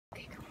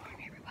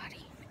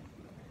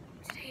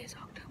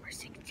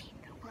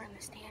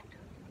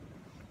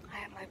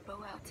my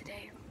bow out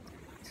today.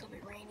 It's a little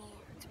bit rainy.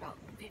 It's about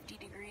 50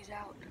 degrees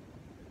out.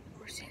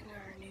 We're sitting on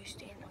our new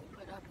stand that we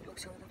put up. It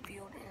looks over the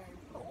field and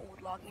the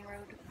old logging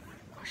road.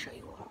 I'll show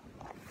you all.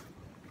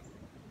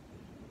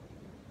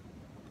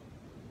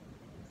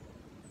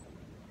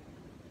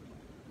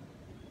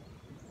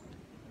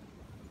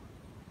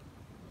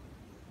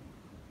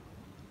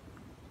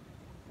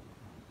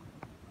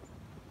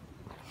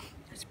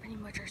 That's pretty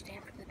much our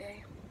stand for the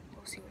day.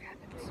 We'll see what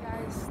happens. Okay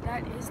guys,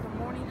 that is the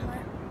morning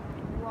hunt.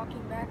 We're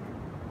walking back.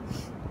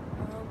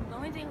 The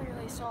only thing we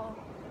really saw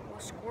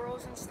was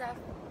squirrels and stuff.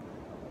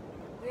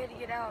 We had to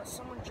get out.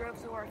 Someone drove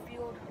through our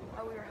field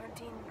while we were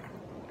hunting.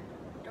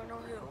 Don't know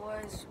who it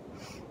was.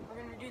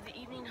 We're gonna do the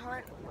evening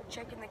hunt. We're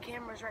checking the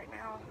cameras right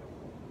now.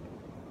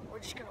 We're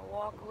just gonna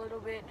walk a little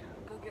bit,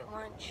 go get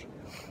lunch,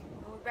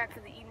 and we're back for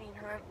the evening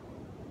hunt.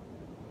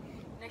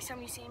 Next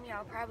time you see me,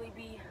 I'll probably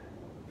be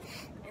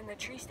in the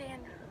tree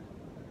stand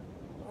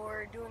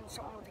or doing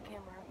something with the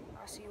camera.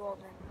 I'll see you all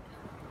then.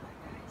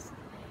 Alright guys,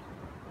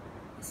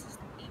 this is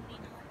the evening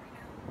hunt right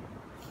now.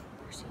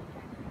 We're sitting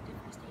at a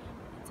different stand.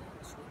 It's a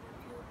swimming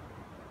field.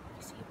 You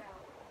can see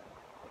about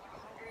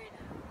 100,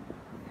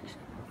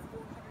 actually about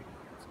 400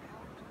 yards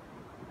out.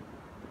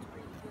 It's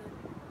pretty good.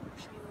 I'll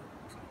show you what it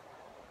looks like.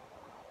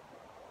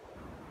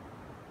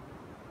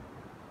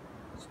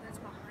 So that's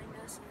behind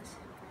us and this is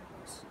in front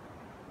of us.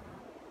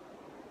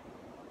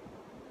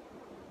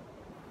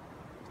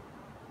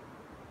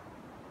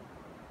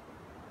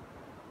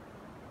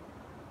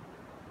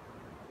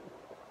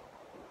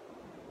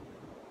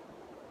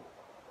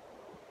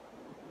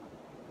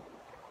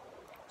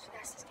 So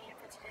that's the stand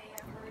for today.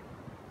 I've heard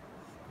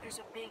there's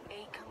a big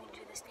 8 coming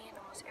to the stand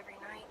almost every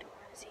night.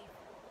 We're gonna see if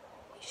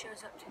he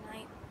shows up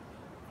tonight.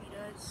 If he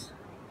does,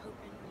 I'm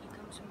hoping he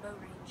comes in bow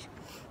range.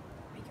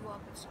 Pick you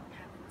up if something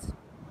happens.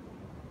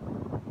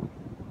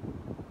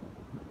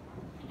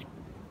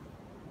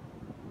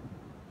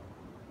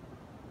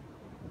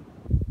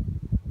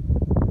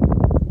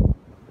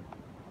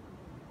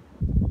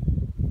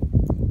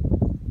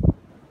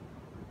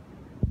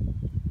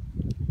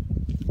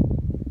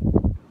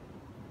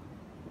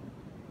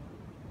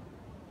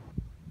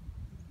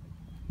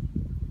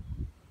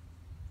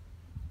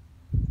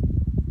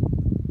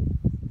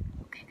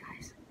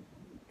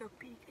 The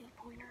big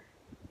 8-pointer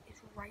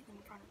is right in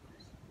front of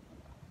us.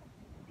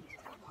 He's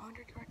about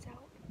 100 yards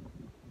out.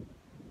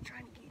 I'm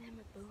trying to get him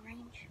at bow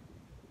range.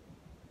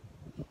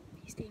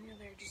 He's standing over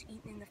there just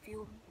eating in the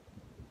field.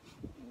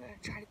 I'm gonna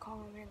try to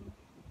call him in,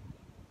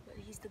 but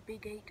he's the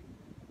big 8.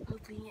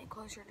 Hopefully he can get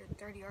closer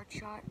to 30-yard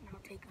shot and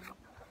I'll take him.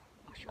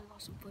 I'll show you all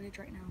some footage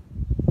right now.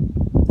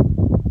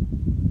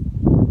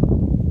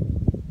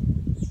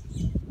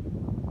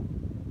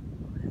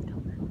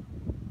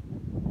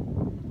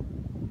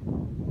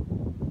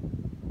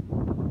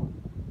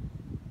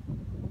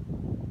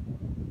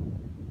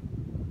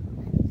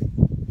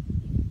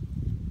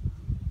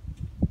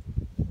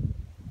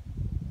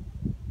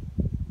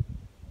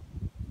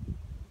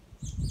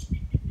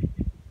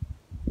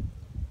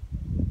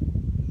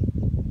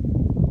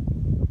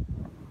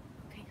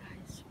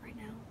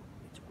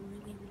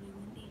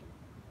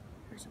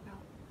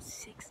 About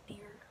 6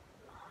 deer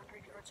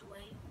 100 yards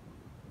away.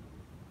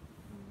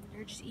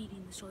 They're just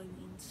eating the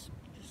soybeans,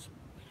 just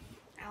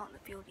out in the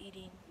field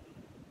eating.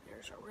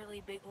 There's a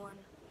really big one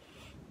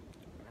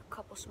and a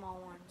couple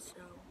small ones,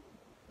 so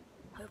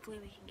hopefully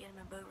we can get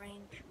them in bow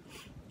range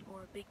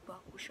or a big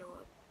buck will show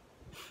up.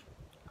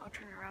 I'll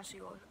turn it around so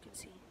you all can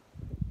see.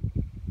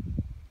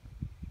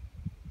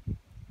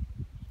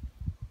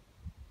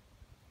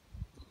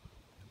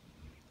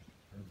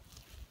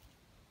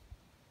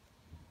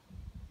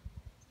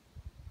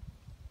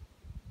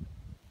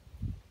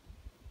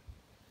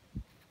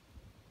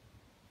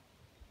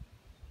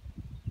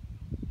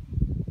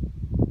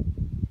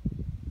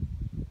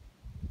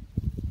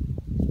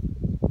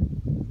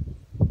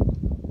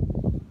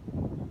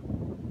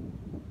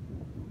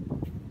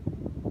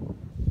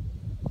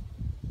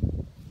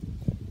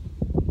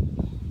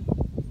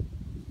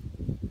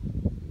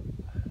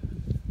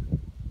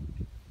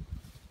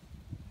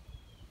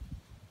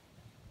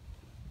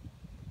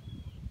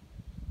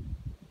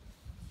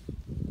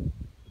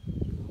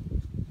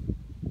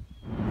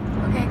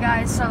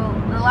 Guys, so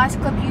the last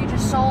clip you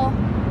just saw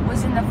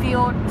was in the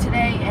field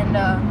today, and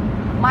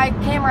my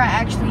camera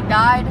actually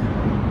died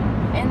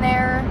in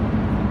there.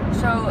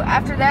 So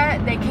after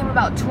that, they came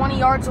about 20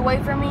 yards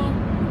away from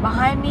me,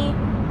 behind me.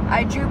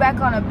 I drew back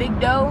on a big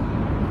doe,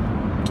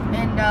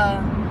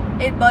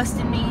 and it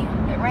busted me.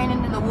 It ran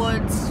into the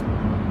woods,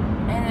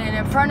 and then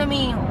in front of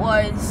me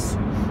was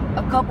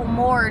a couple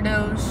more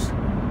does,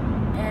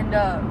 and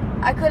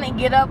I couldn't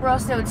get up or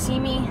else they would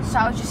see me, so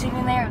I was just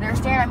sitting there. They were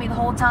staring at me the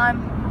whole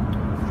time.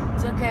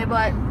 It's okay,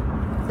 but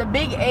the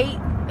big 8,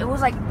 it was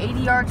like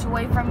 80 yards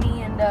away from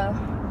me, and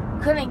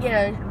couldn't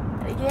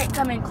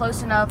come in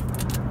close enough.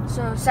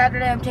 So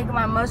Saturday I'm taking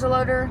my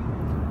muzzleloader.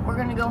 We're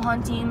gonna go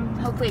hunting.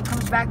 Hopefully it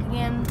comes back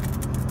again,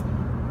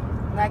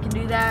 and I can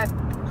do that.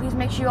 Please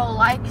make sure you all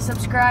like,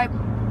 subscribe,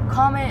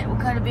 comment what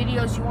kind of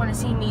videos you want to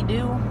see me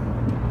do,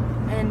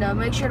 And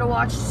make sure to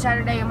watch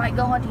Saturday. I might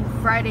go hunting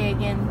Friday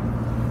again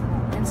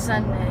and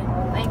Sunday.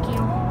 Thank you.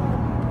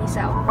 Peace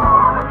out.